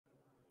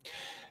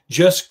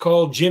Just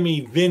call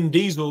Jimmy Vin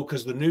Diesel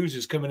because the news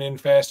is coming in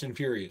fast and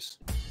furious.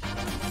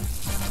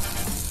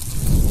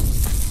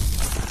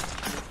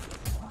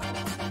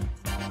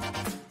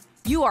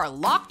 You are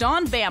Locked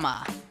On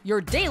Bama, your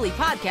daily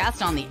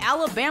podcast on the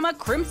Alabama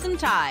Crimson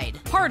Tide.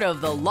 Part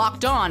of the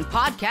Locked On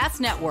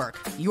Podcast Network,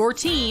 your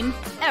team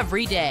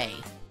every day.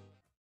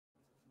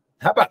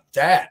 How about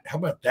that? How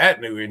about that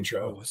new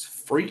intro? I was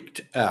freaked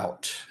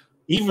out.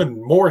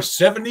 Even more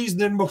 70s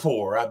than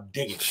before. I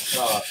dig it.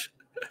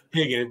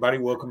 Hey, everybody.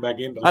 Welcome back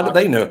in. How did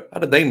they know? How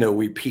did they know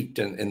we peaked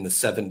in the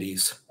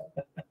 70s?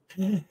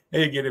 Hey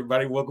again,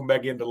 everybody. Welcome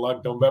back into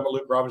Locked On Bama.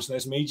 Luke Robinson,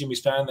 that's me. Jimmy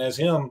Stein, that's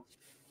him.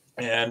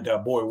 And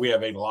boy, we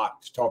have a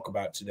lot to talk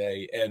about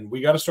today. And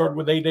we got to start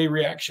with A-Day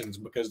reactions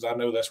because I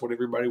know that's what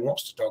everybody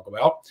wants to talk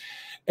about.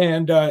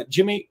 And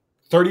Jimmy,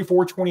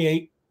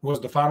 34-28 was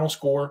the final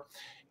score.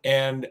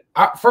 And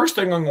first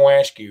thing I'm going to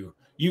ask you,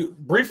 you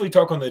briefly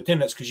talk on the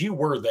attendance because you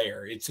were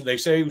there. They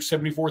say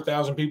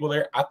 74,000 people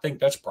there. I think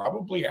that's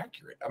probably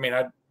accurate. I mean,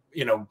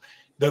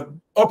 the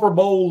upper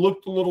bowl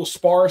looked a little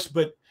sparse,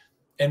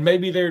 and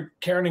maybe they're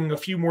counting a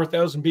few more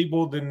thousand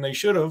people than they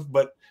should have.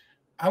 But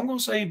I'm going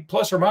to say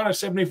plus or minus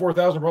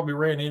 74,000 probably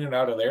ran in and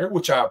out of there,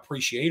 which I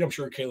appreciate. I'm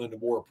sure Kalen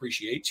DeBoer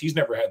appreciates. He's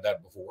never had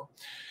that before.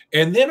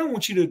 And then I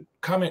want you to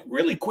comment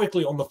really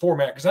quickly on the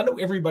format because I know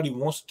everybody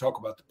wants to talk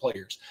about the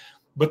players.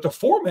 But the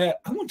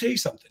format, I'm going to tell you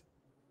something.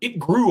 It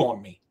grew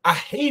on me. I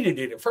hated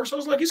it. At first, I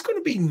was like, it's going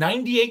to be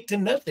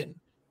 98-0.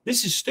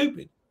 This is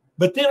stupid.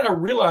 But then I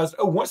realized,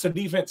 once the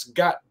defense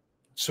got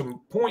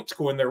some points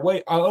going their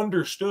way, I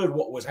understood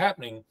what was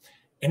happening.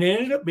 And it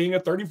ended up being a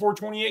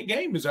 34-28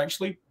 game. Is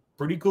actually a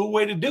pretty cool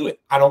way to do it.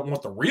 I don't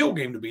want the real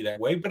game to be that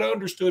way, but I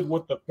understood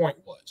what the point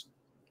was.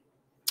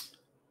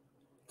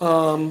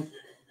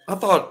 I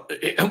thought,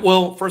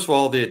 well, first of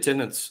all, the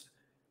attendance,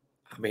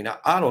 I mean,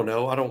 I don't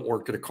know. I don't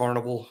work at a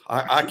carnival.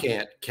 I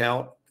can't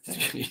count.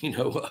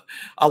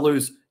 I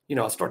lose,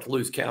 I start to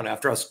lose count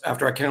after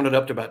I counted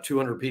up to about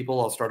 200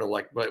 people. I'll start to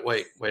like,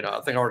 wait,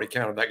 I think I already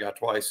counted that guy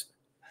twice.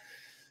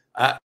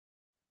 I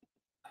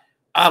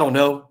don't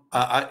know.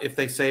 If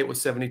they say it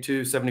was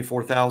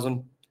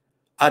 74,000,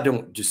 I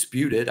don't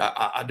dispute it.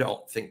 I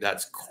don't think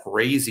that's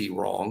crazy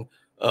wrong.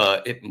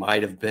 It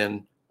might have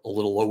been a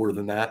little lower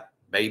than that.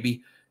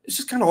 Maybe it's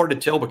just kind of hard to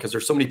tell because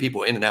there's so many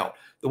people in and out.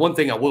 The one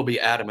thing I will be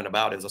adamant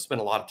about is I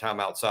spent a lot of time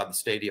outside the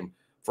stadium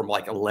from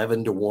like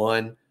 11 to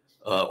 1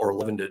 or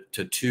 11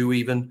 to 2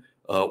 even,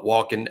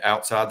 walking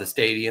outside the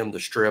stadium, the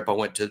strip. I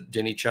went to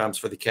Denny Chimes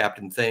for the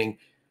captain thing.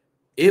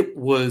 It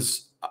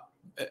was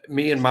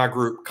me and my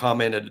group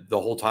commented the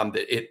whole time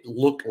that it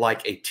looked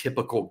like a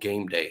typical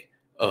game day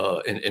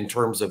in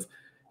terms of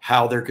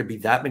how there could be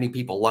that many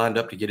people lined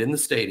up to get in the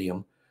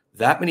stadium,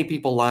 that many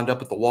people lined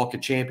up at the Walk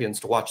of Champions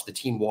to watch the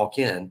team walk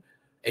in,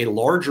 a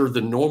larger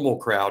than normal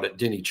crowd at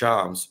Denny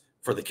Chimes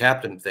for the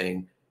captain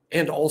thing,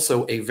 and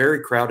also a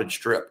very crowded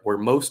strip where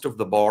most of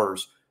the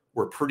bars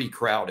were pretty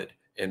crowded.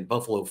 And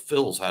Buffalo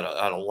Phil's had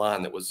a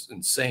line that was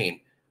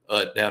insane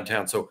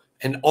downtown. So,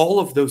 and all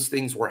of those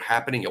things were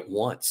happening at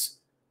once.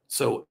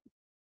 So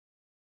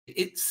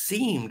it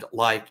seemed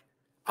like,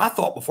 I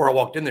thought before I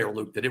walked in there,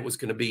 Luke, that it was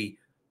going to be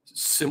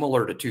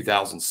similar to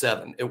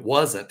 2007. It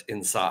wasn't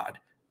inside,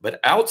 but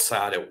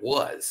outside it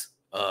was.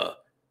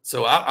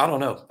 So I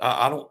don't know.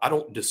 I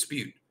don't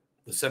dispute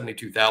the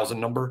 72,000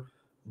 number,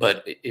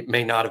 but it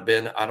may not have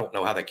been. I don't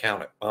know how they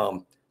count it.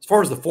 As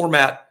far as the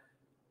format,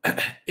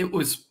 it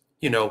was,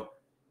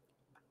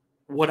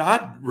 what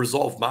I'd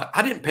resolved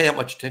I didn't pay that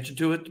much attention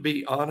to it, to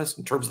be honest,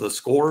 in terms of the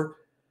score.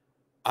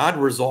 I'd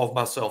resolved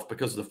myself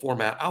because of the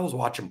format. I was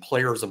watching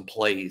players and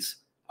plays.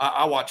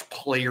 I watched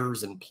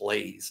players and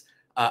plays.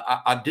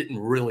 I didn't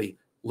really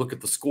look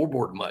at the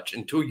scoreboard much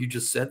until you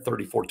just said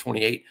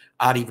 34-28.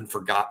 I'd even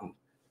forgotten.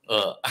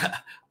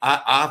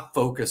 I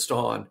focused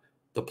on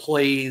the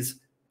plays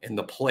and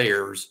the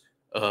players.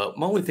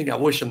 My only thing I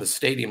wish in the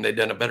stadium they'd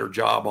done a better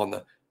job on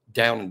the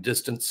down and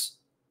distance,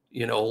 a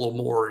little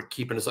more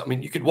keeping us. I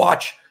mean, you could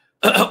watch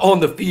on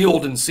the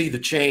field and see the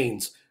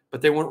chains, but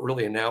they weren't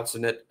really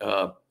announcing it.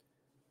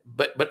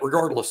 But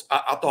regardless,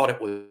 I thought it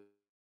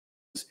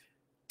was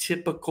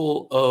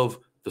typical of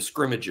the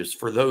scrimmages.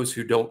 For those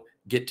who don't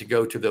get to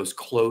go to those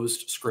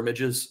closed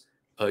scrimmages,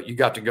 you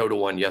got to go to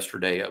one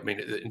yesterday. I mean,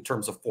 in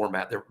terms of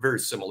format, they're very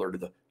similar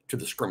to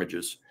the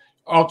scrimmages.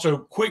 Also,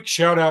 quick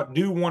shout out.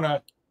 Do want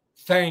to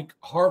thank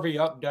Harvey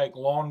Updike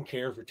Lawn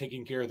Care for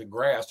taking care of the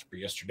grass for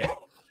yesterday.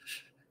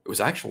 It was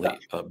actually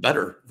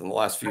better than the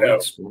last few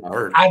weeks. I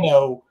heard. I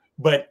know,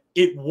 but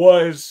it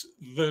was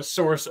the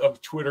source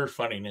of Twitter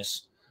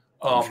funniness.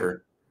 I'm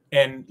sure.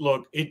 And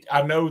look,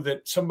 I know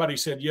that somebody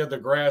said, yeah, the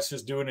grass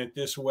is doing it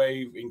this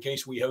way in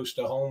case we host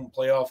a home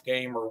playoff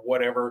game or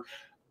whatever.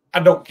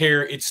 I don't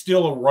care. It's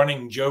still a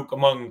running joke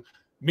among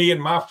me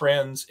and my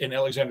friends in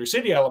Alexander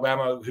City,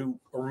 Alabama, who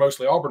are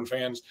mostly Auburn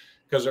fans,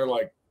 because they're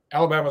like,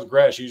 Alabama's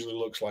grass usually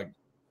looks like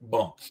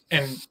bunk.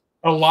 And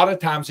a lot of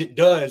times it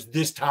does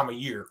this time of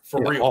year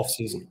for real.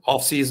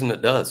 Off season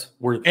it does.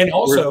 We're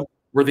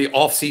the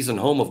off-season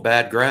home of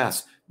bad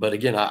grass. But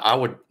again, I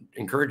would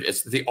encourage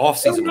it's the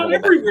offseason. Not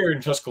everywhere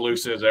in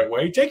Tuscaloosa is that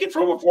way. Take it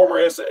from a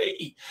former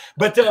SAE.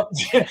 But all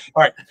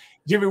right,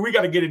 Jimmy, we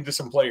got to get into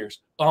some players.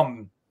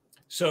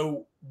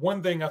 So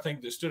one thing I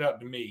think that stood out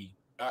to me,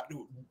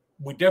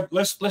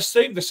 let's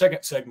save the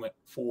second segment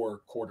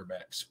for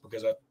quarterbacks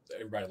because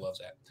everybody loves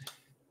that.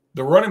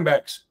 The running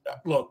backs,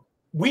 look,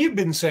 we have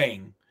been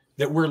saying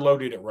that we're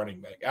loaded at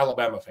running back,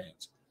 Alabama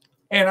fans.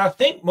 And I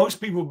think most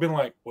people have been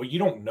like, well, you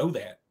don't know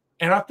that.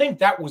 And I think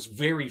that was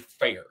very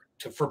fair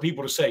for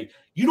people to say,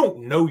 you don't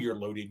know you're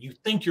loaded. You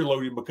think you're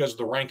loaded because of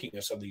the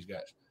rankingness of these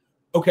guys.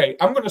 Okay,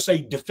 I'm going to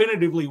say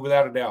definitively,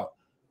 without a doubt,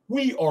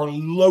 we are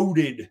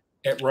loaded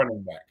at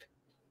running back.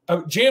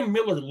 Jam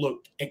Miller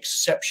looked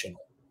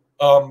exceptional.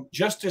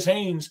 Justice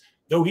Haynes,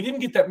 though he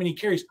didn't get that many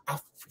carries,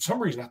 for some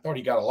reason I thought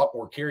he got a lot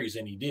more carries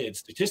than he did.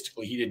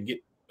 Statistically, he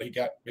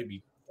got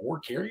maybe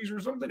 4 carries or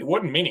something. It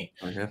wasn't many.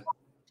 Okay.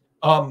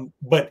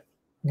 But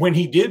when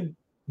he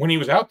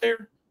was out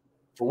there,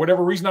 for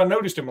whatever reason, I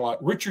noticed him a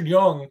lot. Richard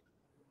Young,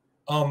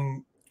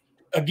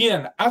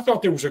 again, I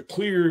thought there was a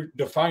clear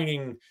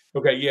defining,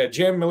 okay, yeah,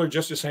 Jam Miller,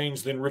 Justice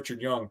Haynes, then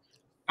Richard Young.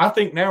 I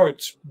think now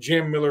it's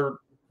Jam Miller,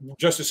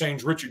 Justice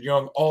Haynes, Richard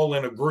Young, all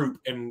in a group.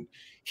 And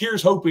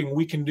here's hoping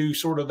we can do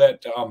sort of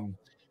that, a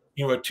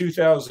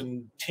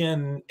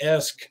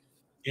 2010-esque,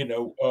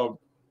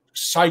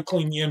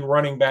 cycling in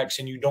running backs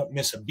and you don't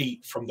miss a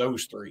beat from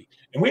those three.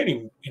 And we had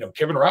even,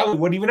 Kevin Riley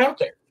wasn't even out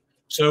there.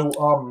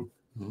 So,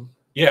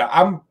 yeah,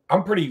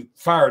 I'm pretty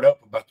fired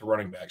up about the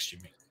running backs,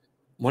 Jimmy.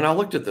 When I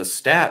looked at the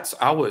stats,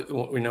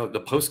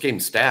 the post-game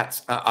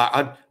stats,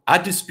 I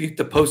dispute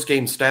the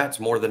post-game stats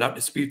more than I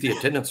dispute the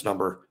attendance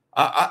number.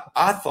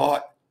 I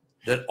thought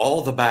that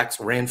all the backs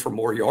ran for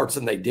more yards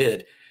than they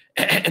did.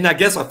 And I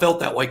guess I felt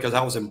that way because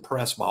I was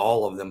impressed by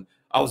all of them.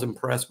 I was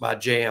impressed by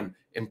Jam,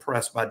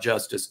 impressed by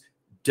Justice,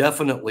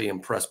 definitely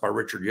impressed by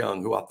Richard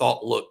Young, who I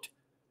thought looked,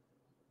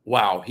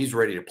 wow, he's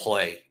ready to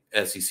play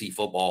SEC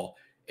football.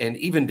 And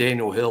even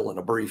Daniel Hill in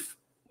a brief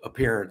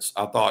appearance,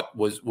 I thought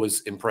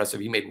was impressive.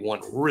 He made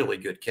one really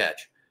good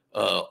catch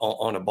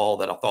on a ball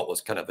that I thought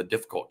was kind of a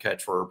difficult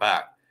catch for her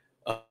back.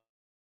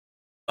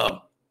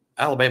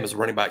 Alabama's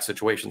running back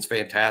situation is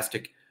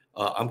fantastic.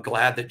 I'm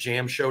glad that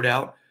Jam showed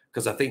out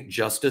because I think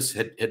Justice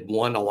had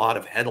won a lot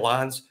of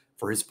headlines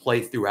for his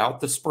play throughout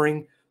the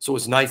spring. So it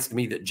was nice to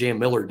me that Jam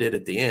Miller did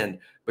at the end.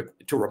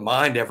 But to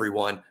remind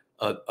everyone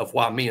of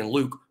why me and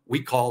Luke,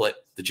 we call it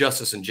the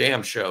Justice and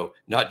Jam Show,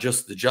 not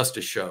just the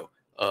Justice Show.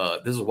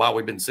 This is why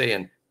we've been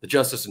saying the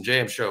Justice and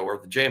Jam Show or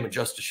the Jam and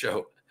Justice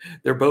Show.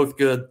 They're both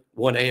good,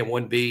 1A and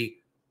 1B.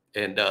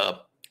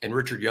 And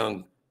Richard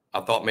Young,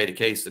 I thought, made a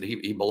case that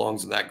he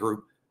belongs in that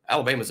group.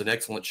 Alabama's in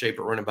excellent shape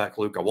at running back,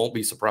 Luke. I won't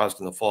be surprised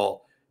in the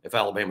fall if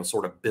Alabama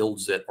sort of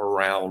builds it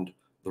around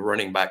the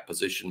running back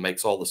position.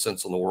 Makes all the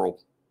sense in the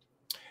world.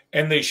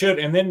 And they should.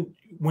 And then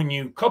when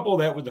you couple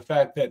that with the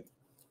fact that,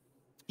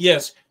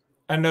 yes,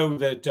 I know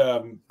that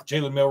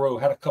Jalen Milroe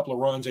had a couple of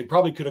runs. They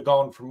probably could have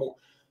gone for more.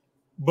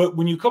 But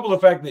when you couple the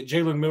fact that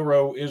Jalen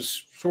Milroe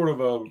is sort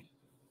of a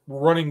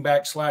running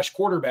back /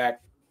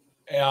 quarterback,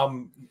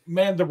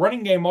 man, the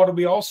running game ought to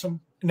be awesome.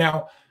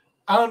 Now,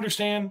 I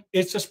understand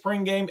it's a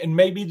spring game and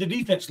maybe the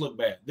defense looked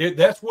bad.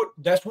 That's what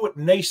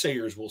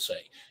naysayers will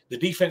say. The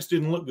defense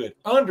didn't look good.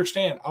 I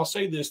understand. I'll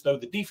say this, though.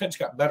 The defense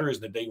got better as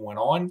the day went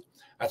on.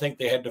 I think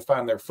they had to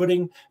find their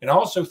footing. And I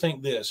also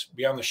think this,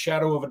 beyond the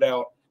shadow of a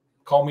doubt,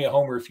 call me a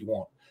homer if you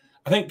want.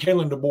 I think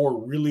Kalen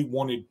DeBoer really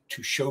wanted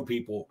to show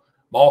people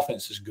my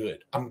offense is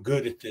good. I'm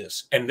good at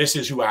this, and this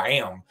is who I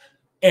am.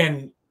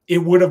 And it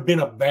would have been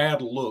a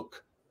bad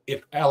look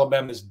if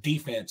Alabama's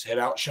defense had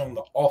outshone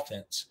the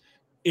offense.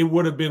 It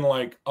would have been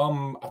like,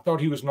 I thought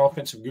he was an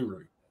offensive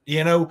guru,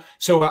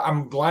 So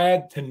I'm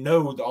glad to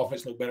know the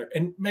offense looked better.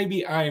 And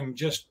maybe I am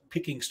just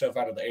picking stuff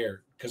out of the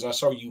air because I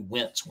saw you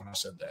wince when I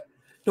said that.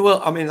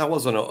 Well, I mean, that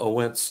wasn't a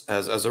wince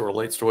as it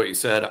relates to what you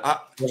said.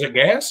 Was it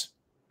gas?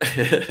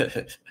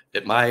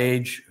 At my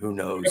age, who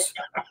knows?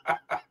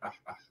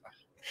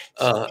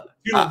 Too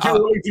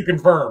early to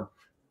confirm.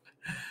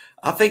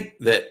 I think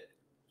that,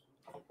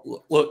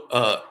 look,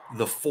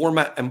 the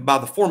format, and by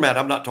the format,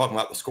 I'm not talking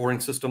about the scoring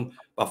system.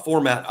 By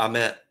format, I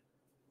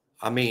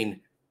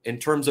mean, in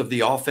terms of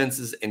the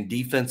offenses and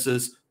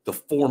defenses, the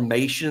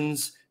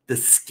formations, the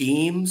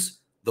schemes,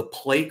 the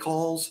play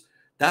calls,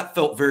 that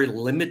felt very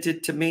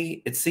limited to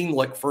me. It seemed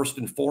like first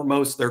and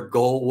foremost, their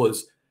goal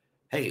was,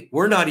 hey,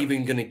 we're not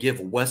even going to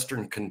give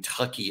Western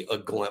Kentucky a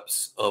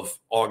glimpse of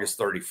August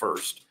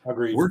 31st.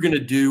 Agreed. We're going to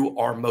do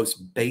our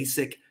most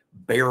basic,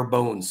 bare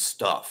bones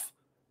stuff.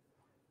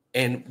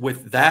 And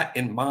with that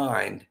in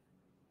mind,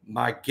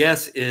 my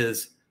guess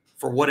is,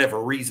 for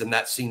whatever reason,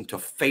 that seemed to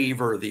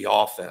favor the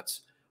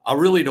offense. I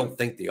really don't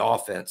think the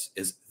offense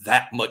is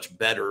that much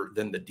better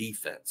than the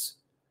defense.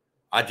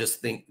 I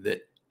just think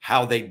that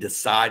how they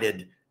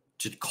decided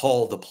to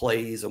call the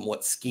plays and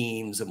what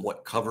schemes and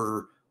what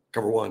cover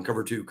 1,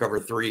 cover 2, cover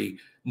 3,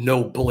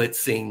 no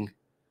blitzing,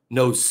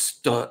 no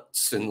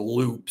stunts and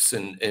loops.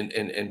 And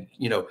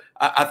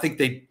I think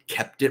they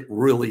kept it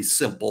really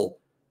simple,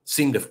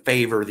 seemed to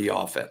favor the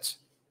offense.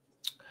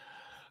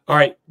 All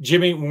right,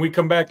 Jimmy, when we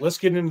come back, let's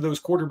get into those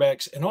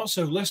quarterbacks. And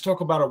also, let's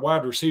talk about a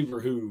wide receiver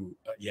who,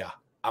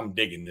 I'm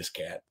digging this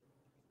cat.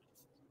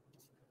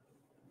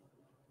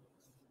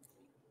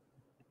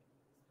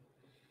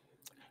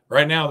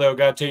 Right now, though,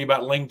 got to tell you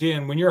about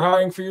LinkedIn. When you're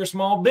hiring for your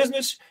small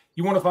business,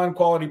 you want to find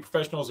quality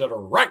professionals that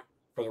are right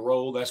for the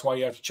role. That's why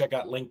you have to check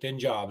out LinkedIn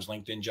Jobs.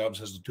 LinkedIn Jobs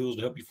has the tools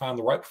to help you find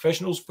the right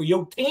professionals for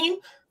your team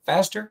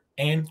faster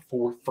and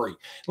for free.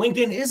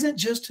 LinkedIn isn't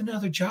just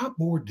another job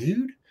board,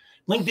 dude.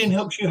 LinkedIn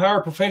helps you hire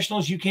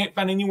professionals you can't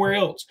find anywhere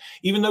else,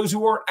 even those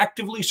who are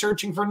actively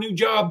searching for a new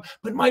job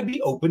but might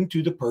be open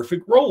to the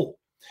perfect role.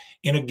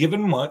 In a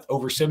given month,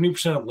 over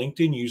 70% of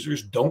LinkedIn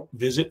users don't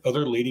visit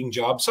other leading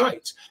job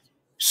sites.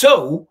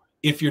 So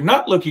if you're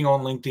not looking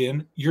on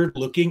LinkedIn, you're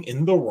looking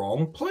in the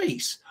wrong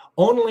place.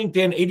 On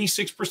LinkedIn,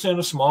 86%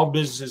 of small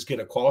businesses get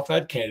a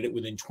qualified candidate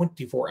within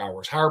 24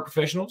 hours. Hire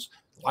professionals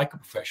like a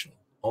professional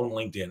on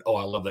LinkedIn. Oh,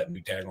 I love that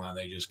new tagline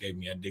they just gave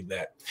me. I dig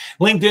that.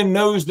 LinkedIn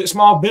knows that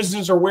small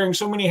businesses are wearing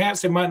so many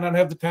hats they might not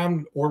have the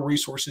time or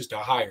resources to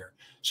hire.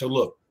 So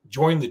look,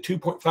 join the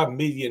 2.5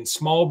 million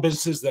small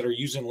businesses that are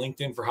using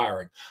LinkedIn for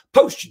hiring.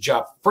 Post your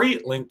job free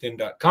at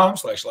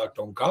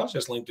linkedin.com/lockedoncollege.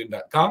 That's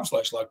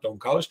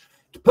linkedin.com/lockedoncollege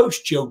to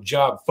post your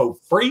job for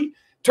free.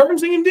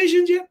 Terms and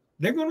conditions,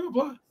 they're going to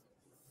apply.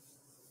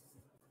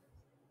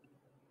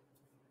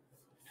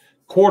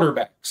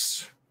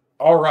 Quarterbacks.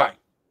 All right.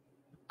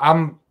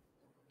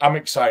 I'm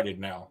excited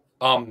now.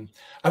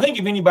 I think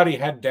if anybody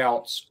had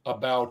doubts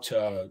about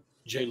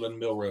Jalen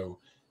Milroe,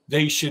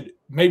 they should,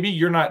 maybe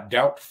you're not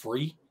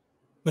doubt-free,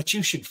 but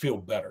you should feel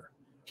better.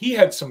 He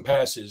had some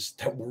passes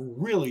that were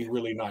really,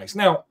 really nice.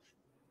 Now,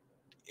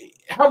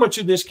 how much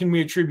of this can we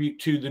attribute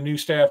to the new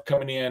staff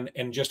coming in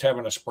and just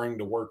having a spring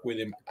to work with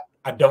him?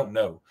 I don't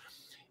know.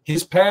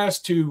 His pass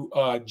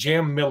to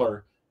Jam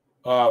Miller,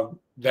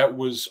 that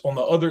was on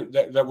the other,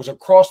 that was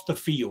across the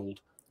field,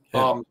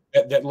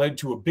 that led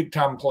to a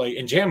big-time play.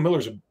 And Jam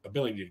Miller's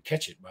ability to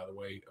catch it, by the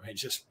way, I mean,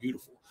 it's just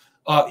beautiful.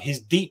 His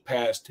deep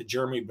pass to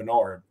Jeremy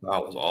Bernard.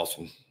 That was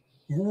awesome.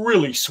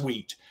 Really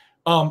sweet.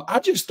 I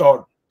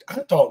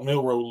thought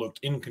Milroe looked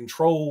in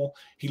control.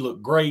 He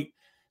looked great.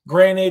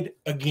 Granted,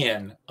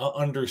 again, I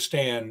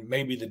understand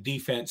maybe the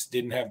defense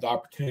didn't have the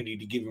opportunity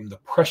to give him the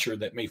pressure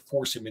that may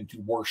force him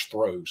into worse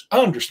throws. I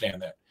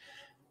understand that.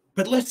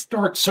 But let's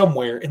start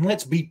somewhere and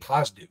let's be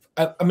positive.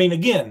 I mean,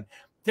 again,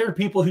 there are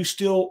people who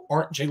still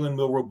aren't Jalen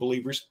Milroe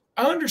believers.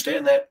 I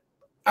understand that.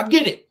 I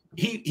get it.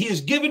 He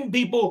has given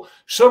people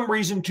some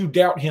reason to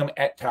doubt him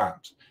at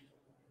times.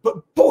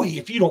 But, boy,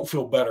 if you don't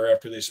feel better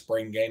after this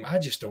spring game, I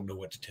just don't know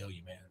what to tell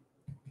you, man.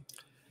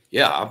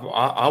 Yeah,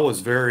 I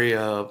was very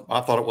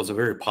I thought it was a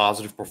very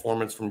positive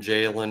performance from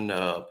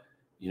Jalen.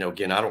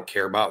 Again, I don't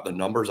care about the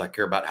numbers. I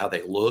care about how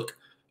they look.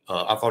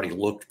 I thought he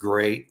looked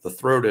great. The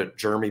throw to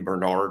Jeremy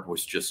Bernard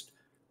was just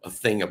a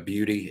thing of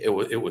beauty. It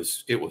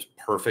was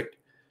perfect.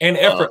 And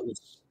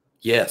effortless.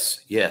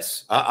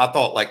 Yes. I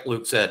thought, like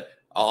Luke said,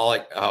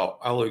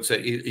 Luke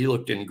said, he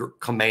looked in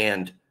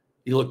command.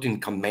 He looked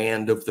in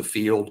command of the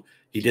field.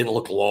 He didn't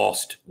look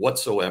lost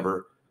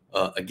whatsoever.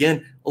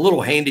 Again, a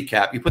little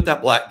handicap. You put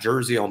that black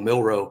jersey on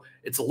Milroe,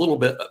 it's a little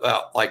bit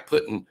about like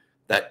putting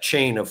that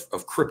chain of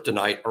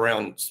kryptonite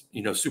around,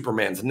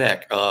 Superman's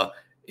neck.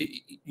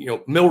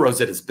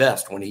 Milroe's at his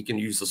best when he can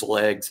use his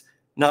legs.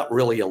 Not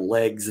really a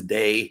legs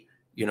day,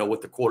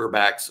 with the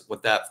quarterbacks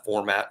with that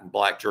format and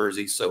black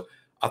jersey. So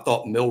I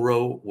thought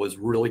Milroe was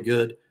really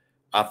good.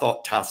 I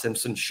thought Ty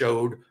Simpson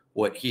showed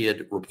what he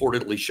had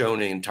reportedly shown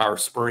the entire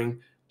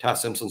spring. Ty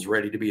Simpson's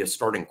ready to be a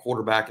starting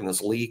quarterback in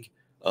this league.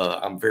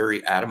 I'm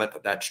very adamant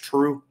that that's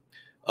true.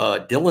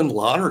 Dylan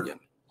Lonergan,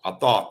 I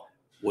thought,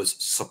 was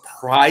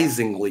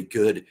surprisingly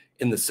good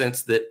in the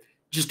sense that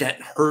just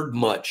hadn't heard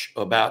much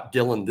about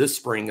Dylan this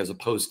spring as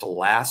opposed to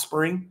last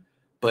spring.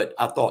 But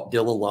I thought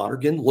Dylan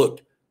Lonergan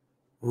looked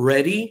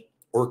ready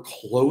or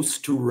close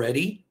to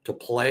ready to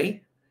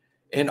play.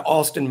 And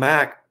Austin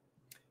Mack,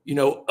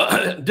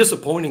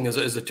 disappointing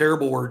is a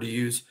terrible word to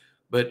use,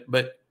 but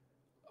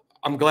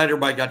I'm glad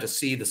everybody got to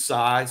see the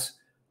size.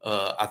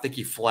 I think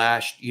he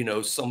flashed,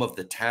 some of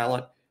the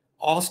talent.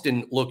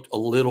 Austin looked a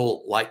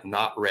little like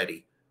not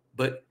ready,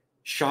 but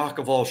shock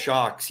of all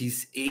shocks,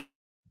 he's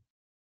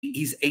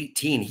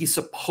 18. He's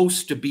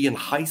supposed to be in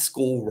high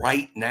school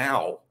right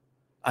now.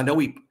 I know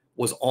he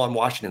was on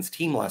Washington's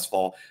team last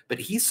fall, but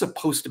he's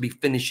supposed to be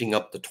finishing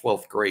up the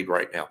 12th grade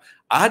right now.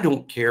 I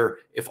don't care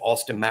if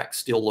Austin Mack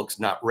still looks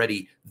not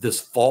ready this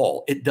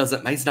fall. It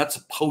doesn't matter. He's not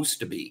supposed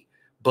to be,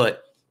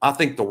 but I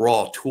think the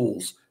raw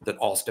tools that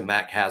Austin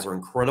Mack has are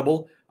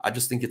incredible. I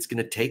just think it's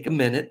going to take a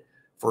minute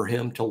for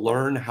him to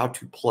learn how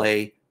to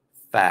play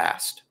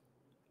fast.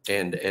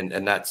 And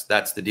that's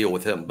the deal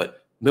with him.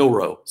 But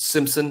Milroe,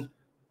 Simpson,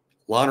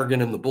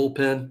 Lonergan in the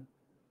bullpen,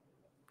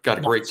 got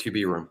a great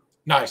QB room.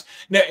 Nice.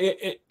 Now,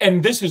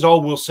 and this is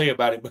all we'll say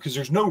about it because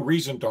there's no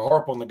reason to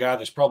harp on the guy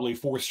that's probably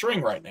fourth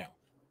string right now.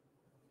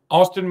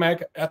 Austin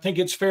Mack, I think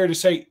it's fair to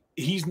say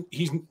he's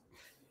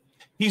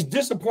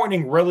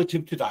disappointing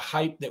relative to the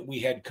hype that we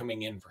had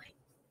coming in for him.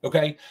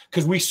 Okay,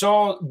 because we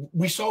saw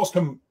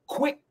some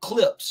quick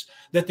clips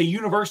that the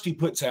university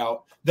puts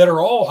out that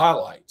are all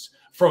highlights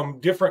from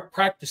different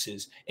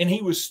practices, and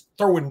he was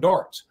throwing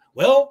darts.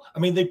 Well, I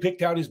mean, they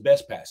picked out his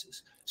best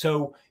passes.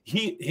 So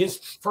his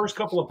first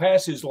couple of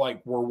passes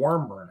were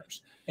worm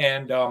burners,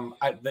 and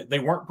they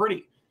weren't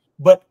pretty.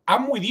 But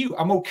I'm with you.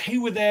 I'm okay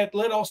with that.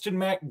 Let Austin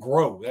Mack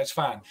grow. That's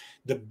fine.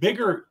 The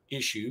bigger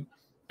issue,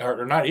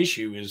 or not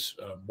issue, is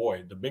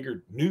the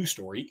bigger news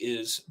story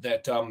is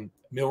that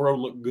Milroe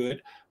looked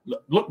good,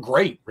 looked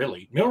great.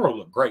 Really, Milroe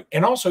looked great.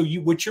 And also,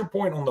 what your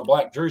point on the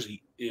black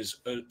jersey is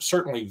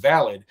certainly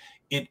valid.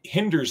 It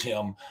hinders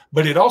him,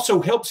 but it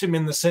also helps him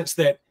in the sense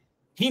that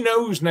he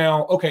knows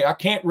now, okay, I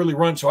can't really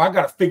run, so I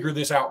got to figure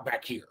this out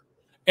back here.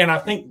 And I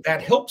think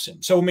that helps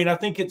him. So, I mean, I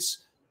think it's,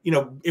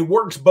 it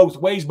works both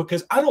ways,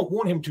 because I don't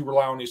want him to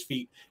rely on his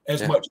feet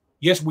as much.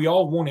 Yes, we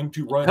all want him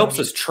to run. It helps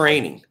us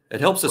training. It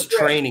helps us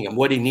training and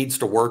what he needs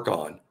to work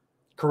on.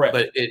 Correct.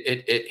 But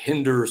it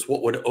hinders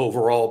what would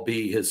overall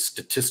be his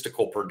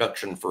statistical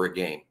production for a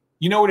game.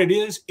 You know what it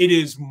is? It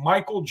is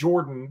Michael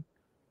Jordan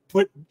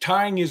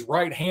tying his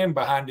right hand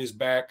behind his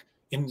back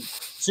in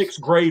 6th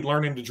grade,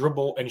 learning to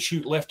dribble and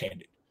shoot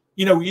left-handed.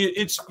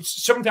 It's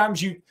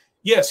sometimes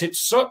yes, it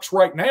sucks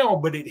right now,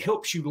 but it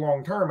helps you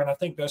long-term. And I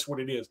think that's what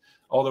it is.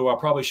 Although I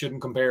probably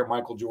shouldn't compare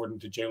Michael Jordan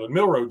to Jalen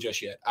Milroe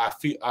just yet.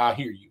 I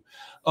hear you.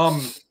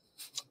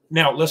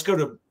 Now let's go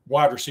to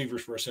wide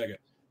receivers for a second.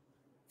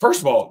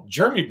 First of all,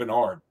 Jeremy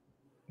Bernard,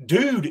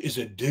 dude is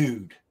a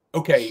dude.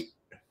 Okay.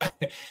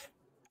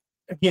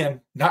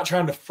 Again, not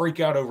trying to freak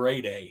out over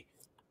A-Day,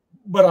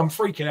 but I'm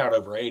freaking out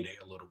over A-Day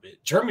a little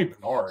bit. Jeremy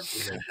Bernard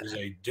is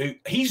a dude.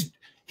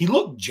 He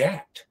looked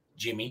jacked,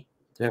 Jimmy.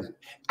 Yeah,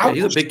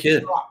 he's a big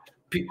kid.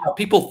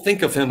 People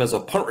think of him as a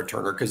punt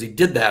returner because he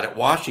did that at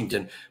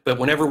Washington. But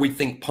whenever we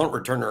think punt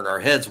returner in our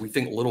heads, we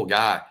think little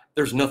guy.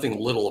 There's nothing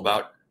little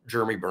about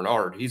Jeremy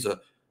Bernard. He's a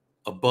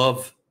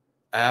above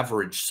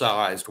average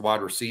sized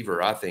wide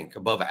receiver, I think,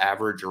 above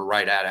average or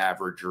right at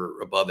average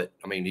or above it.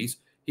 I mean,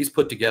 he's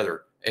put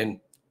together and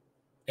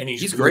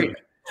he's great.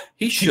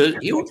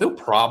 He'll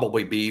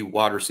probably be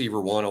wide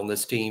receiver 1 on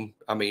this team.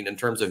 I mean, in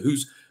terms of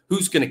who's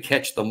going to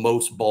catch the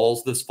most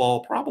balls this fall,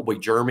 probably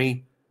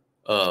Jeremy.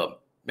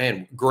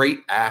 Man, great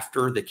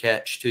after the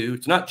catch too.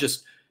 It's not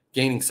just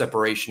gaining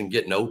separation and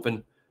getting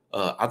open.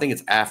 I think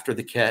it's after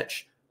the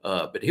catch,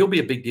 but he'll be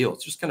a big deal.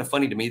 It's just kind of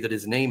funny to me that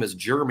his name is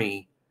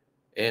Jeremy,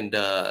 and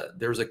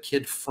there's a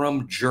kid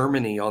from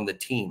Germany on the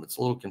team. It's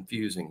a little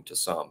confusing to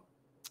some.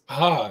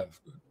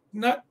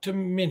 Not to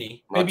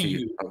many. Maybe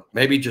you.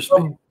 Maybe just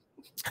me.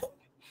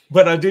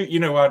 But I do,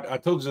 I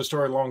told you the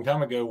story a long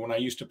time ago when I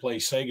used to play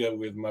Sega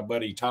with my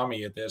buddy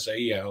Tommy at the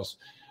SAE house,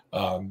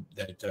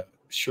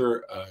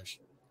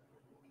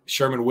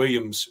 Sherman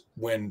Williams,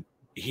 when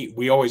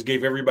we always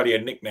gave everybody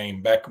a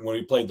nickname back when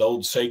we played the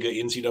old Sega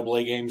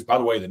NCAA games. By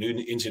the way, the new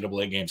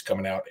NCAA game's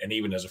coming out, and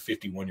even as a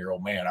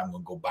 51-year-old man, I'm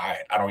going to go buy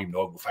it. I don't even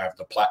know if I have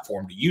the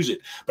platform to use it,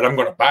 but I'm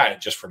going to buy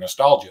it just for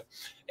nostalgia.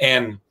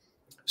 And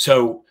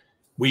so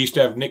we used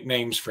to have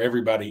nicknames for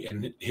everybody,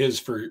 and his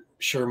for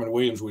Sherman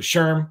Williams was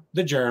Sherm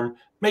the Germ,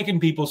 making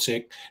people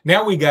sick.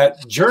 Now we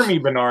got Jeremy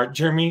Bernard,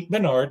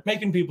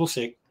 making people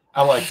sick.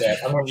 I like that.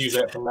 I'm going to use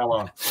that from now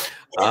on.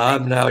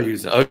 I'm now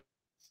using it.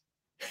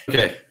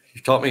 Okay.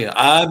 You taught me.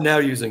 I'm now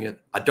using it.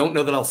 I don't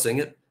know that I'll sing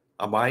it.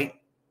 I might.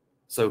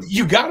 So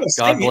you got to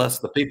God bless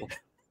the people.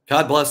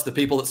 God bless the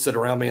people that sit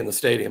around me in the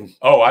stadium.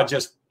 Oh,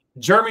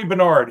 Jeremy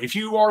Bernard, if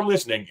you are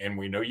listening, and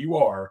we know you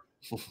are,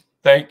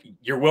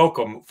 you're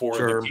welcome for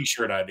the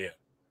T-shirt idea.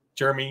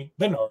 Jeremy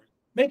Bernard,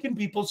 making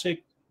people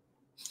sick.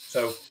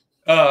 So,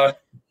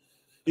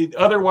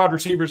 other wide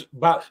receivers,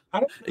 but I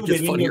don't know.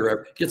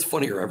 It gets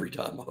funnier every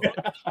time.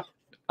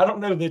 I don't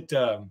know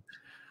that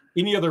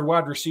any other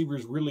wide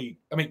receivers really.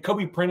 I mean,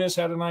 Kobe Prentice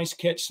had a nice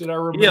catch that I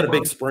remember. He had a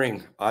big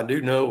spring. I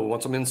do know.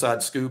 Once I'm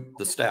inside scoop,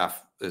 the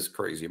staff is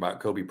crazy about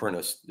Kobe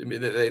Prentice. I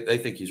mean, they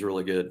think he's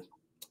really good.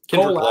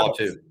 Kendrick Law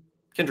too.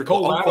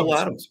 Cole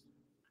Adams.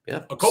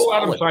 Yeah, a Cole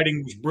Adams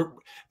sighting was.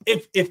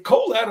 If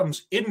Cole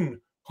Adams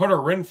isn't Hunter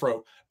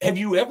Renfrow, have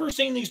you ever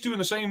seen these two in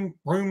the same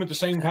room at the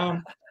same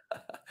time?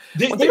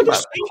 They're the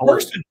same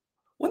person.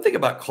 One thing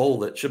about Cole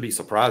that should be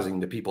surprising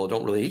to people who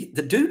don't really.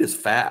 The dude is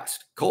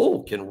fast.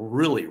 Cole can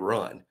really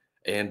run,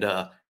 and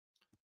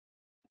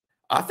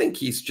I think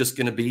he's just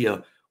going to be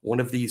one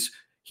of these.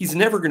 He's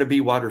never going to be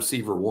wide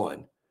receiver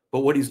 1, but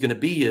what he's going to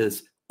be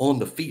is on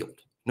the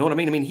field. You know what I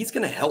mean? I mean, he's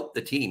going to help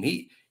the team.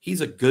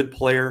 He's a good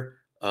player.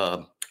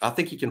 I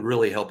think he can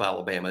really help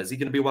Alabama. Is he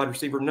going to be wide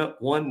receiver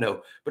 1?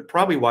 No, but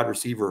probably wide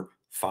receiver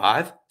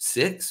 5,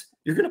 6.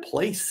 You're going to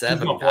play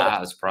 7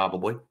 guys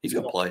probably. He's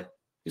going to play.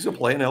 He's going to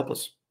play and help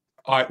us.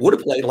 All right. Would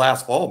have played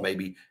last fall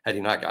maybe had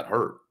he not got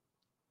hurt.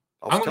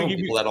 I was telling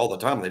people that all the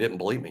time. They didn't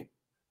believe me.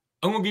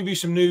 I'm going to give you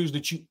some news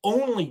that you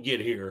only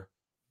get here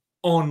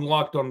on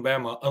Locked on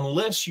Bama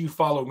unless you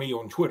follow me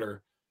on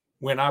Twitter.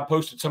 When I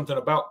posted something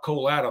about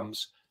Cole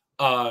Adams,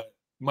 my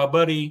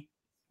buddy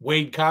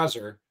Wade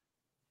Kaiser,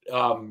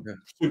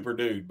 super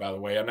dude, by the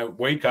way. I know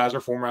Wade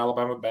Kaiser, former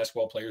Alabama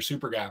basketball player,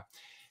 super guy.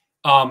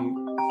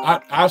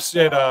 I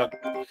said,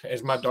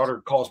 as my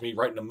daughter calls me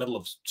right in the middle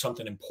of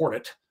something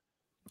important,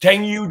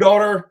 dang you,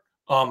 daughter.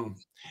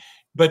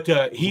 But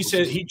he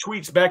said, he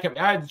tweets back at me.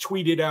 I had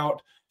tweeted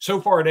out, so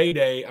far at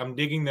A-Day, I'm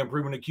digging the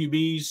improvement of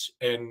QBs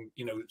and,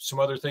 some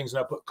other things.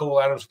 And I put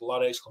Cole Adams with a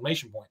lot of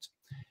exclamation points.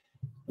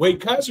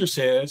 Wade Kaiser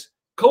says,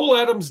 Cole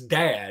Adams'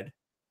 dad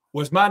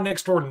was my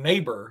next door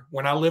neighbor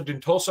when I lived in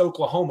Tulsa,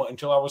 Oklahoma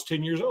until I was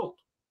 10 years old.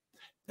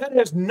 That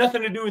has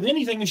nothing to do with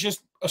anything. It's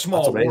just a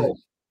small world.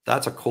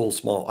 That's a cool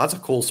small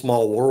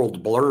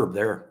world blurb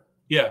there.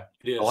 Yeah,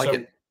 it is. I like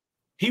it.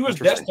 He was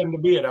destined to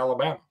be at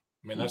Alabama.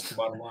 I mean, that's the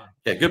bottom line.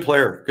 Yeah, good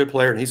player,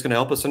 and he's going to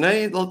help us. And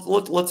hey,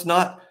 let's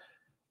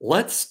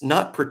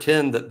not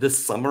pretend that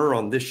this summer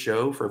on this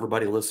show, for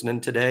everybody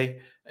listening today,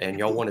 and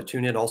y'all want to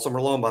tune in all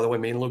summer long. By the way,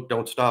 me and Luke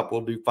don't stop.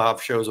 We'll do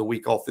 5 shows a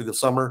week all through the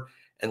summer,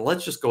 and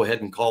let's just go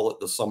ahead and call it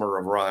the summer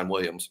of Ryan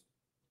Williams,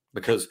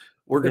 because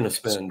we're going to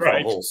spend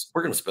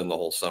the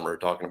whole summer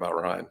talking about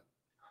Ryan.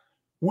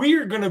 We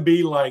are going to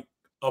be like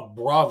a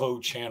Bravo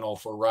channel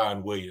for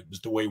Ryan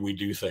Williams, the way we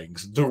do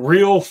things. The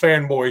real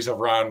fanboys of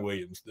Ryan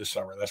Williams this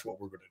summer. That's what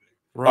we're going to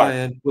do.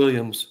 Ryan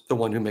Williams, the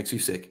one who makes you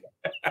sick.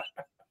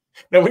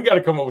 Now, we got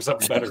to come up with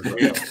something better for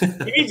him.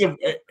 He needs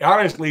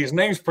honestly, his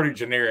name's pretty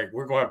generic.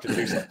 We're going to have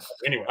to do something.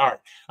 Anyway, all right.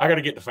 I got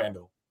to get to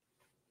FanDuel.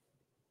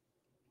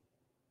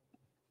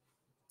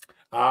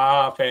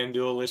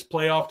 FanDuel is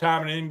playoff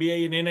time in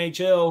NBA and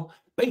NHL.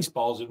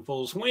 Baseball's in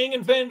full swing,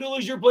 and FanDuel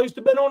is your place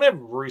to bet on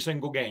every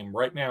single game.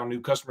 Right now,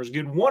 new customers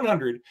get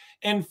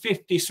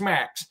 150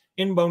 smacks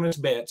in bonus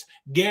bets,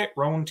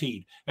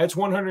 guaranteed. That's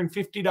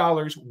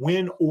 $150,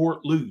 win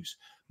or lose.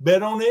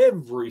 Bet on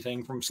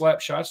everything from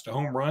slap shots to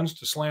home runs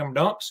to slam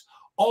dunks,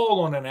 all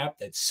on an app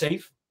that's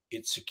safe,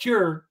 it's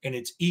secure, and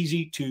it's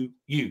easy to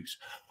use.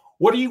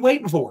 What are you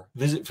waiting for?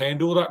 Visit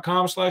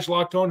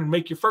FanDuel.com/lockedon and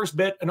make your first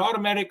bet an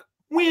automatic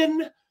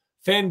win.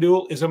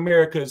 FanDuel is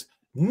America's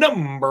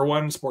number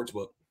one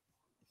sportsbook.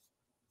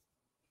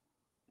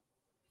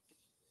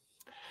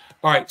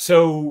 All right,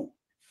 so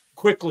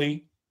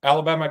quickly,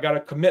 Alabama got a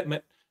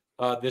commitment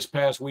this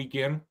past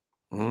weekend,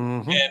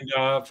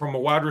 and from a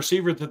wide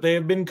receiver that they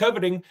have been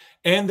coveting,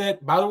 and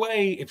that, by the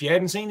way, if you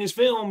hadn't seen his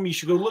film, you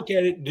should go look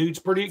at it. Dude's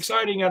pretty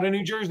exciting out of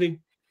New Jersey.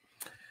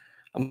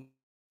 I'm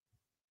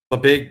a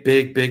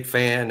big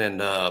fan, and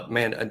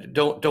man,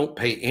 don't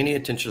pay any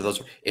attention to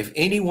those. If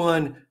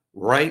anyone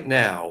right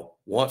now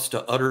wants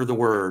to utter the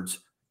words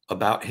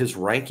about his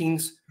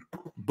rankings,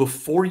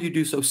 before you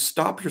do so,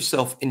 stop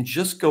yourself and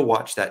just go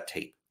watch that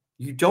tape.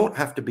 You don't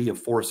have to be a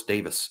Forrest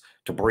Davis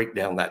to break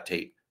down that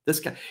tape. This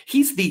guy,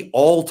 he's the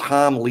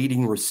all-time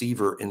leading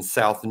receiver in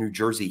South New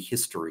Jersey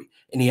history,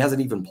 and he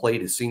hasn't even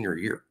played his senior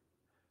year.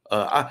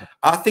 I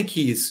think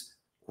he's,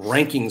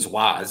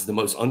 rankings-wise, the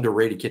most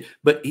underrated kid,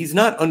 but he's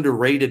not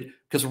underrated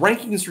because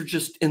rankings are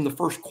just in the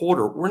first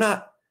quarter. We're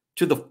not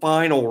to the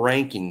final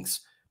rankings.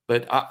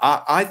 But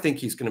I think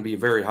he's going to be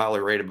very highly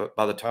rated. But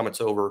by the time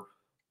it's over,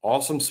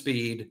 awesome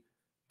speed,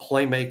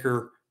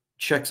 playmaker,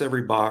 checks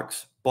every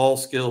box, ball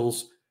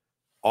skills,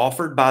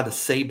 offered by the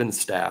Saban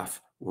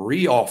staff,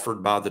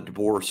 re-offered by the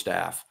DeBoer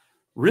staff.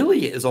 Really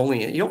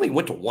he only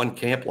went to one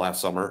camp last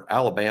summer,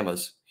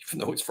 Alabama's, even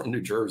though he's from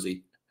New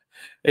Jersey.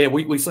 And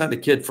we signed a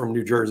kid from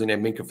New Jersey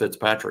named Minka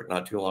Fitzpatrick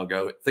not too long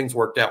ago. Things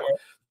worked out.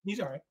 He's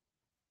all right.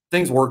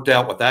 Things worked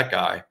out with that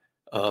guy.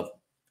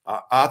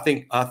 I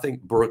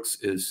think Brooks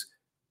is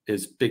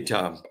big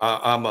time.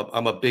 I'm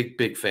a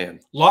big fan.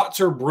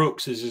 Lotzer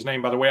Brooks is his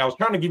name, by the way. I was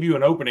trying to give you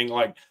an opening,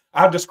 like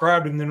I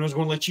described him, then I was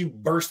going to let you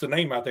burst the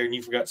name out there, and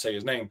you forgot to say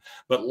his name.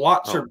 But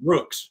Lotzer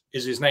Brooks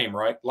is his name,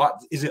 right?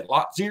 Is it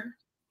Lotzier?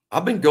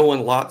 I've been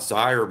going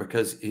Lotzier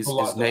because his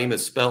name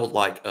is spelled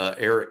like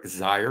Eric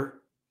Zier.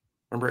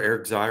 Remember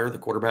Eric Zier, the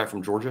quarterback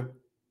from Georgia?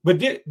 But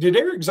did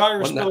Eric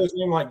Zier spell his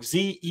name like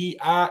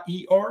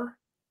Z-E-I-E-R?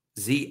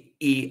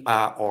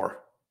 Z-E-I-R.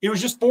 It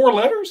was just 4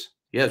 letters?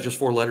 Yeah, just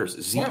 4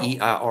 letters.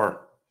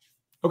 Z-E-I-R.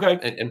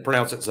 Okay. And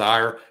pronounce it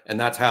Zier, and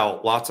that's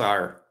how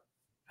Lotzier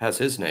has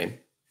his name.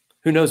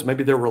 Who knows?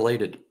 Maybe they're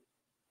related.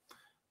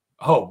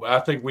 Oh, I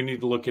think we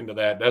need to look into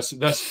that. That's. You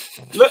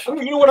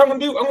know what I'm going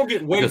to do? I'm going to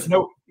get Wade.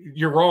 No,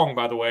 you're wrong,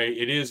 by the way.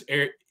 It is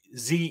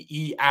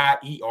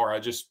Z-E-I-E-R. I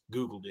just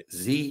Googled it.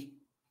 Z.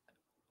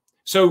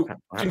 So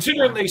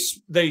considering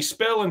they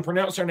spell and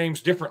pronounce their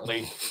names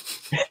differently,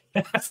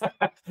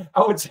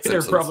 I would say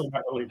they're probably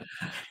not related.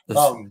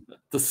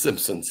 The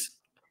Simpsons.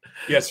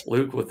 Yes.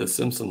 Luke with the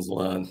Simpsons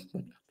line.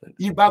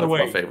 By the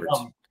way, my favorites.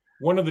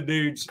 One of the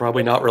dudes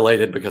probably not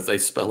related because they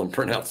spell and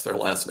pronounce their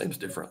last names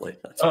differently.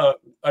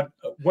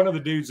 One of the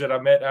dudes that I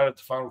met out at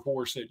the Final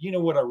Four said, "You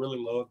know what I really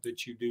love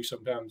that you do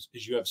sometimes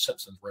is you have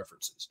Simpsons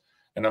references."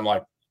 And I'm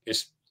like,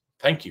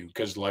 thank you,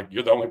 because like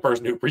you're the only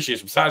person who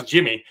appreciates besides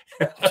Jimmy.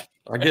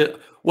 I get.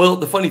 Well,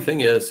 the funny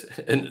thing is,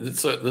 and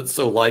that's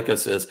so like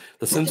us, is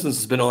the Simpsons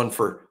has been on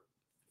for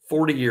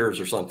 40 years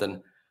or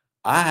something.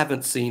 I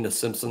haven't seen The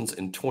Simpsons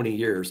in 20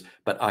 years,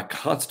 but I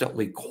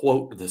constantly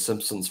quote The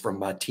Simpsons from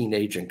my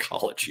teenage and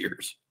college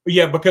years.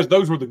 Yeah, because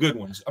those were the good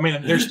ones. I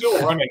mean, they're still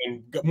running,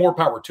 and more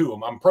power to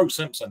them. I'm pro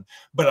Simpson,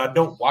 but I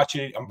don't watch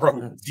it. I'm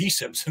pro The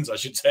Simpsons, I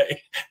should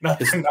say. Not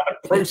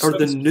pro Are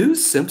Simpsons. the new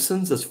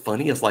Simpsons as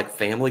funny as like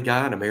Family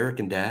Guy and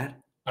American Dad?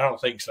 I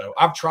don't think so.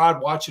 I've tried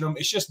watching them.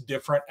 It's just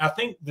different. I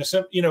think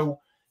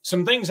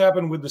some things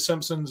happen with the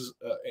Simpsons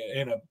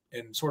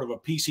in sort of a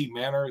PC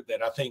manner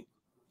that I think,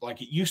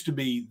 like, it used to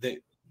be that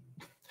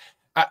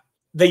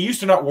they used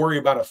to not worry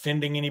about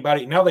offending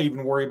anybody. Now they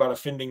even worry about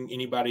offending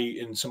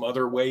anybody in some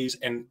other ways.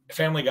 And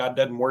Family Guy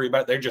doesn't worry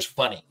about it. They're just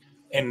funny.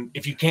 And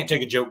if you can't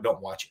take a joke, don't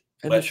watch it.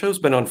 And the show's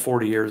been on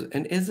 40 years.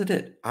 And isn't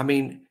it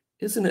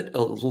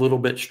a little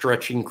bit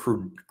stretching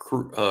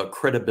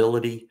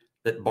credibility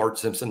that Bart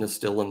Simpson is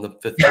still in the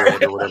 5th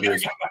grade or whatever it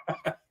is?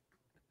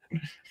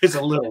 It's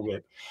a little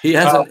bit. He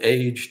hasn't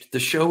aged. The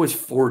show is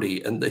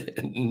 40, and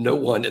no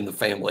one in the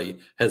family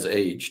has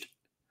aged.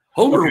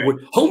 Homer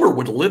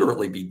would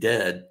literally be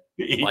dead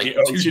like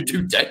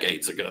two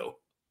decades ago.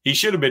 He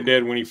should have been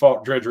dead when he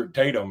fought Dredrick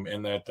Tatum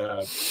in that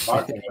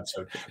boxing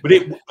episode. But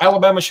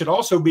Alabama should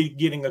also be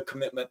getting a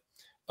commitment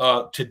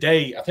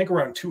today, I think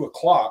around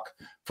 2:00,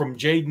 from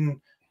Jaden.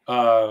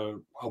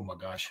 Oh my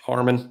gosh,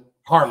 Harmon.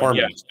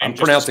 Yes, I'm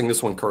pronouncing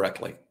this one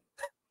correctly.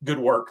 Good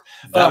work.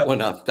 That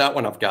one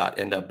I've got.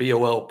 And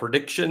BOL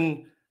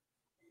prediction,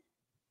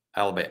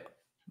 Alabama.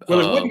 Well,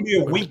 it wouldn't be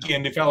a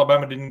weekend if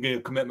Alabama didn't get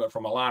a commitment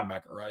from a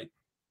linebacker, right?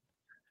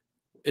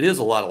 It is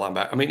a lot of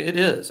linebacker. I mean, it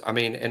is. I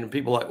mean, and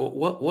people are like,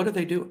 well, what do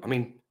they do? I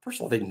mean, first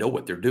of all, they know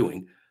what they're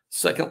doing.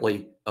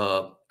 Secondly,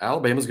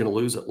 Alabama's going to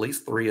lose at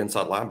least 3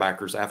 inside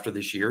linebackers after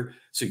this year.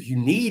 So you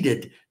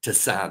needed to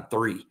sign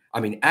 3. I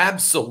mean,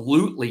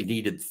 absolutely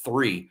needed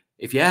 3.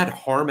 If you add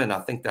Harmon, I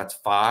think that's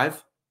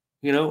 5,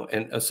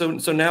 and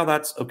so now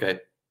that's okay.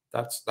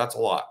 That's a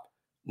lot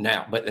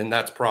now, and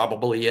that's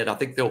probably it. I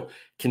think they'll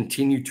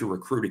continue to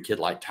recruit a kid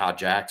like Ty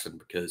Jackson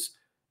because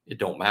it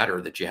don't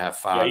matter that you have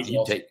 5.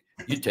 Yeah,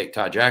 you'd take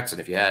Ty Jackson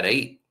if you had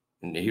 8,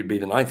 and he'd be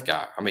the 9th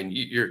guy. I mean,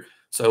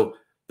 so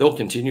they'll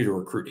continue to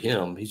recruit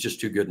him. He's just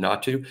too good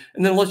not to.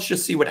 And then let's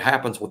just see what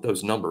happens with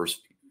those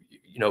numbers.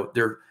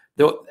 They're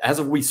as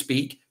of we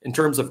speak, in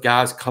terms of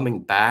guys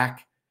coming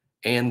back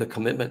and the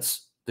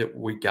commitments that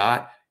we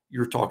got,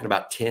 you're talking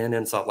about 10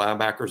 inside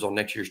linebackers on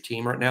next year's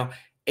team right now.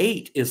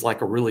 8 is like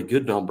a really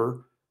good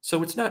number.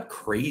 So it's not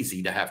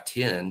crazy to have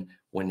 10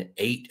 when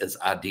 8 is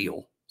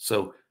ideal.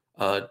 So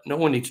no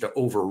one needs to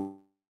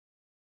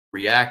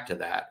overreact to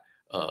that.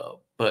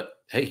 But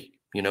hey,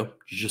 you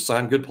just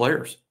sign good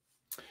players.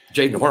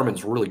 Jaden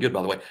Harmon's really good,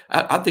 by the way.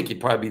 I think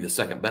he'd probably be the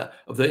second best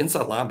of the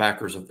inside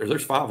linebackers.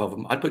 There's 5 of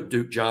them. I'd put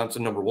Duke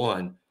Johnson number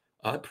 1.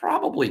 I'd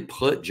probably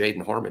put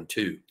Jaden Harmon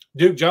 2.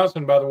 Duke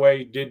Johnson, by the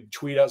way, did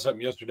tweet out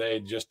something yesterday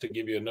just to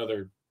give you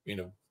another,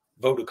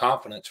 vote of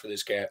confidence for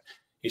this cat.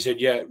 He said,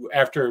 yeah,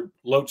 after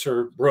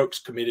Lotzer Brooks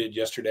committed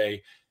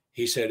yesterday,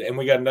 he said, and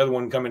we got another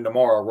one coming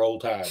tomorrow, Roll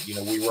Tide,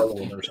 we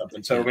rolling or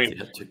something. So, I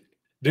mean,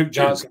 Duke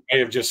Johnson may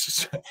have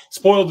just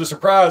spoiled the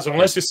surprise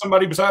unless it's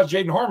somebody besides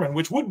Jaden Harmon,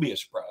 which would be a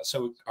surprise.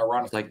 So,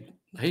 ironically. Like,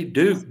 hey,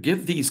 Duke,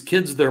 give these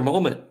kids their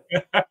moment.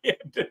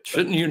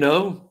 Shouldn't you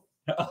know?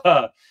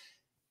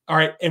 All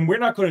right, and we're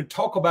not going to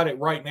talk about it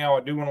right now.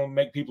 I do want to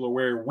make people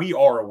aware. We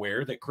are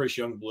aware that Chris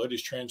Youngblood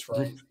is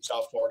transferring from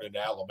South Florida to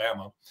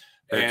Alabama,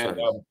 and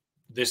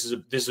this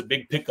is a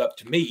big pickup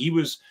to me. He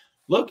was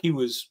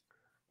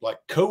like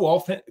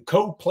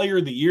co-player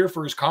of the year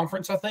for his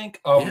conference, I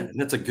think. And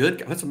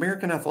that's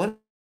American Athletic.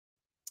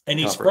 And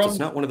he's it's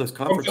not one of those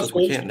conferences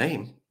we can't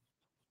name.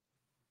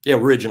 Yeah,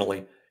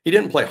 originally he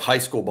didn't play high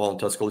school ball in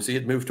Tuscaloosa. He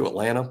had moved to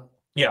Atlanta.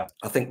 Yeah,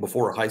 I think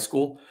before high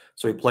school.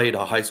 So he played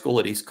a high school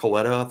at East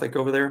Coletta, I think,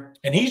 over there.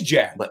 And he's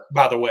jacked,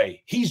 by the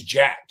way. He's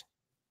jacked.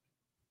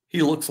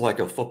 He looks like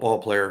a football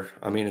player.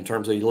 I mean, in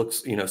terms of he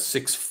looks,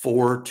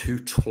 6'4",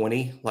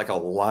 220, like a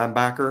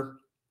linebacker,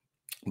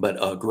 but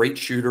a great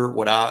shooter.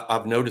 What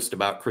I've noticed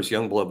about Chris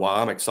Youngblood,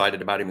 why I'm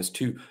excited about him, is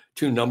two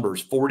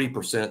numbers: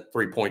 40%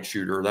 three-point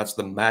shooter. That's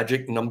the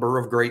magic number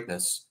of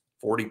greatness.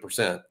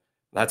 40%.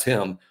 That's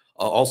him.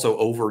 Also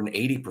over an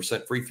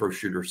 80% free throw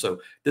shooter. So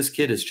this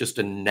kid is just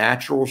a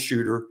natural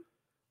shooter,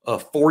 a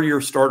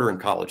 4-year starter in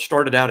college.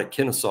 Started out at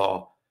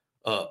Kennesaw,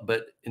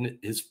 but in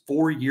his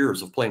 4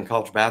 years of playing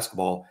college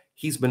basketball,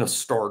 he's been a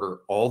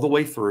starter all the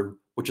way through,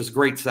 which is a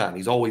great sign.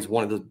 He's always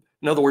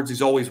in other words,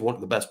 he's always one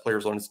of the best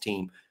players on his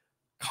team.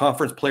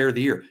 Conference player of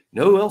the year.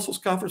 You know who else was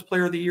conference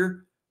player of the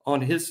year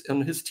on his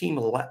team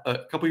a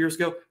couple years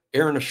ago?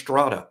 Aaron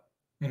Estrada,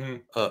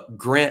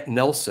 Grant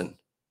Nelson.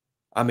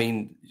 I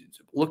mean,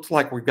 looks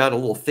like we've got a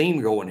little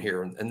theme going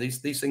here, and these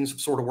things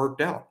have sort of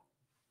worked out.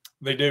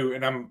 They do,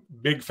 and I'm a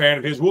big fan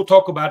of his. We'll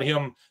talk about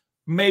him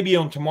maybe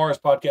on tomorrow's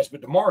podcast,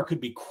 but tomorrow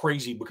could be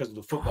crazy because of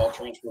the football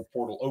transfer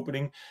portal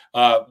opening,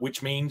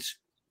 which means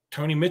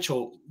Tony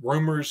Mitchell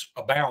rumors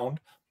abound.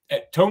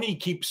 Tony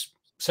keeps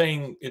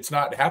saying it's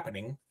not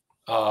happening,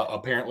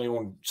 apparently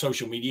on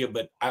social media,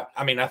 but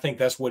I mean, I think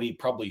that's what he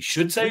probably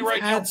should say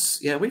now.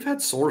 Yeah, we've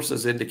had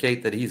sources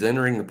indicate that he's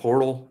entering the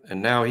portal,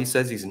 and now he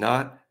says he's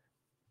not.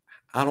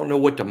 I don't know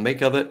what to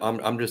make of it.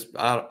 I'm just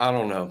I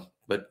don't know,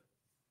 but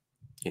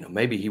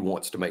maybe he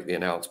wants to make the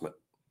announcement.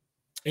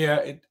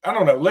 Yeah, I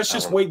don't know. Let's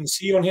just wait and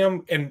see on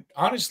him. And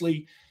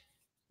honestly,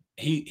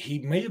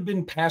 he may have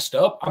been passed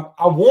up.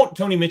 I want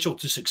Tony Mitchell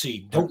to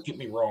succeed. Don't get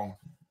me wrong.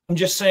 I'm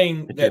just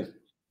saying that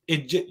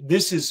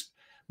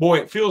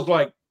it feels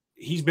like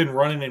he's been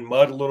running in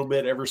mud a little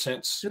bit ever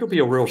since. It'll be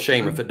a real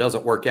shame if it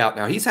doesn't work out.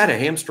 Now, he's had a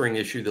hamstring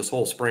issue this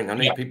whole spring. I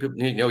know people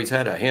he's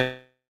had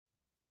a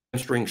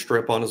hamstring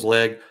strip on his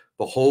leg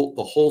the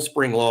whole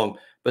spring long.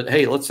 But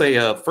hey, let's say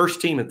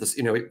first team at this,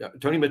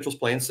 Tony Mitchell's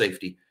playing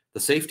safety. The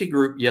safety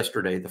group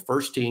yesterday, the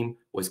first team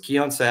was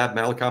Keon Sabb,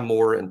 Malachi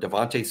Moore, and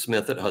Devontae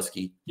Smith at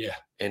Husky. Yeah.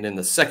 And then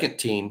the second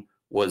team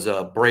was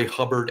Bray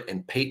Hubbard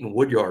and Peyton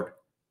Woodyard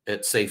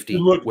at safety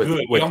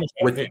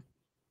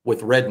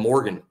with Red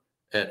Morgan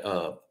at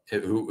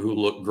who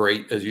looked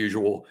great as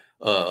usual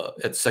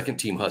at second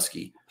team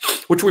Husky,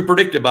 which we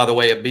predicted, by the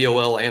way, at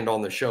BOL and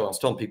on the show. I was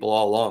telling people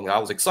all along I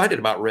was excited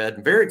about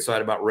Red, very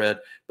excited about Red,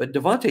 but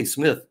Devontae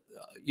Smith,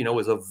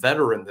 is a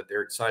veteran that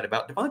they're excited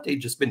about. Devontae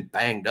just been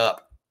banged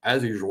up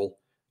as usual,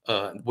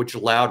 which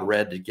allowed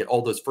Red to get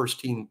all those first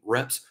team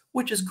reps,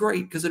 which is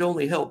great because it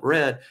only helped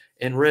Red.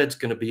 And Red's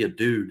going to be a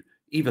dude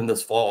even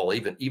this fall,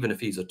 even if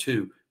he's a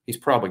 2, he's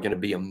probably going to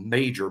be a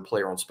major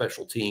player on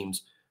special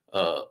teams.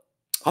 I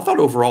thought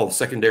overall the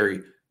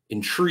secondary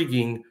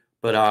intriguing,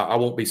 but I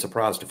won't be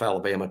surprised if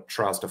Alabama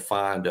tries to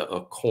find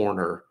a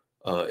corner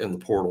in the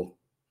portal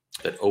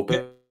that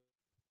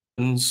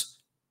opens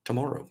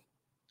tomorrow.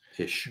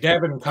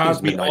 Gavin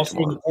Cosby also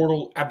in the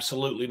portal,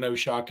 absolutely no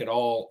shock at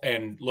all.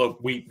 And look,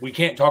 we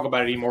can't talk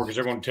about it anymore because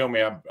they're going to tell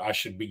me I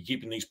should be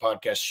keeping these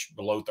podcasts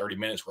below 30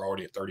 minutes. We're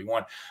already at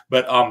 31.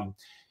 But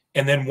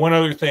and then one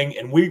other thing,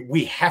 and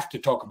we have to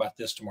talk about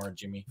this tomorrow,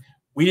 Jimmy.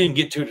 We didn't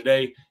get to it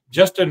today.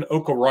 Justin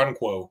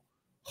Okoronkwo.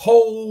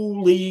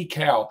 Holy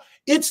cow.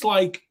 It's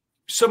like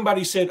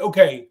somebody said,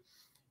 okay,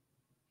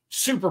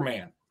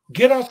 Superman,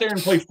 get out there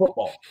and play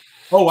football.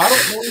 Oh, I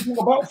don't know anything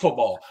about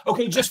football.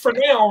 Okay, just for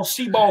now,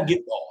 see ball,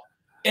 get ball.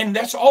 And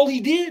that's all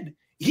he did.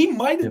 He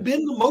might have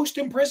been the most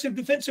impressive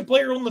defensive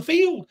player on the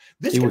field.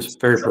 He was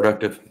very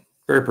productive.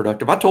 Very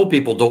productive. I told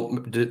people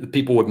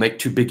people would make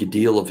too big a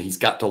deal of he's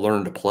got to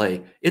learn to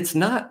play. It's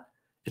not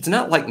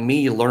like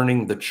me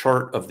learning the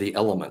chart of the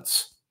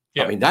elements.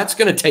 Yeah. I mean, that's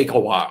going to take a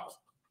while.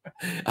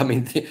 I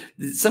mean,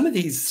 some of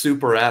these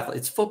super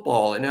athletes,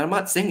 football, and I'm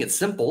not saying it's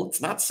simple.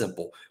 It's not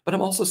simple. But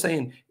I'm also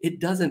saying it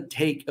doesn't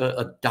take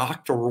a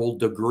doctoral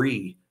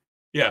degree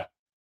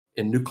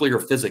in nuclear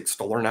physics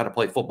to learn how to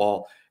play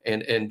football.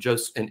 And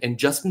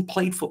Justin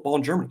played football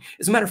in Germany.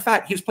 As a matter of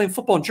fact, he was playing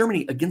football in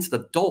Germany against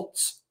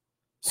adults.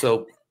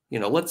 So,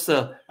 let's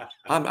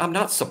I'm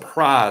not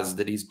surprised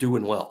that he's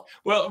doing well.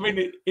 Well, I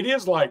mean, it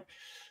is like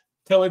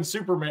telling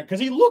Superman, because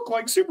he looked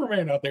like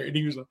Superman out there. And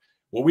he was like,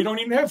 well, we don't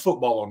even have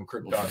football on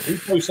Krypton. We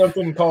play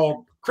something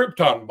called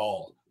Krypton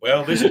ball.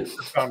 Well, this is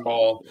Krypton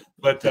ball,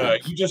 but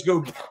you just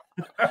go.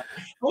 I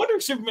wonder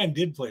if Superman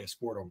did play a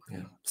sport on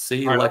Krypton. Yeah.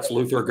 See, right, Lex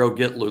Luthor, go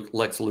get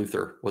Lex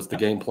Luthor was the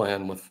game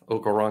plan with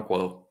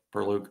Okoronkwo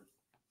for Luke.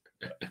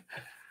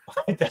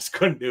 I think that's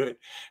going to do it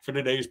for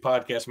today's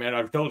podcast, man.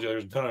 I've told you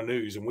there's a ton of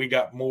news, and we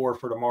got more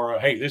for tomorrow.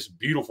 Hey, this is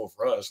beautiful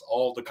for us.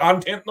 All the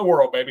content in the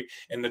world, baby.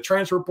 And the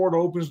transfer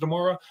portal opens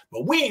tomorrow,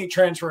 but we ain't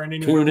transferring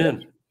anywhere. Tune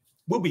in.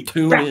 We'll be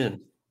Tune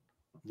in.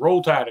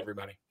 Roll Tide,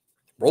 everybody.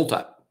 Roll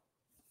Tide.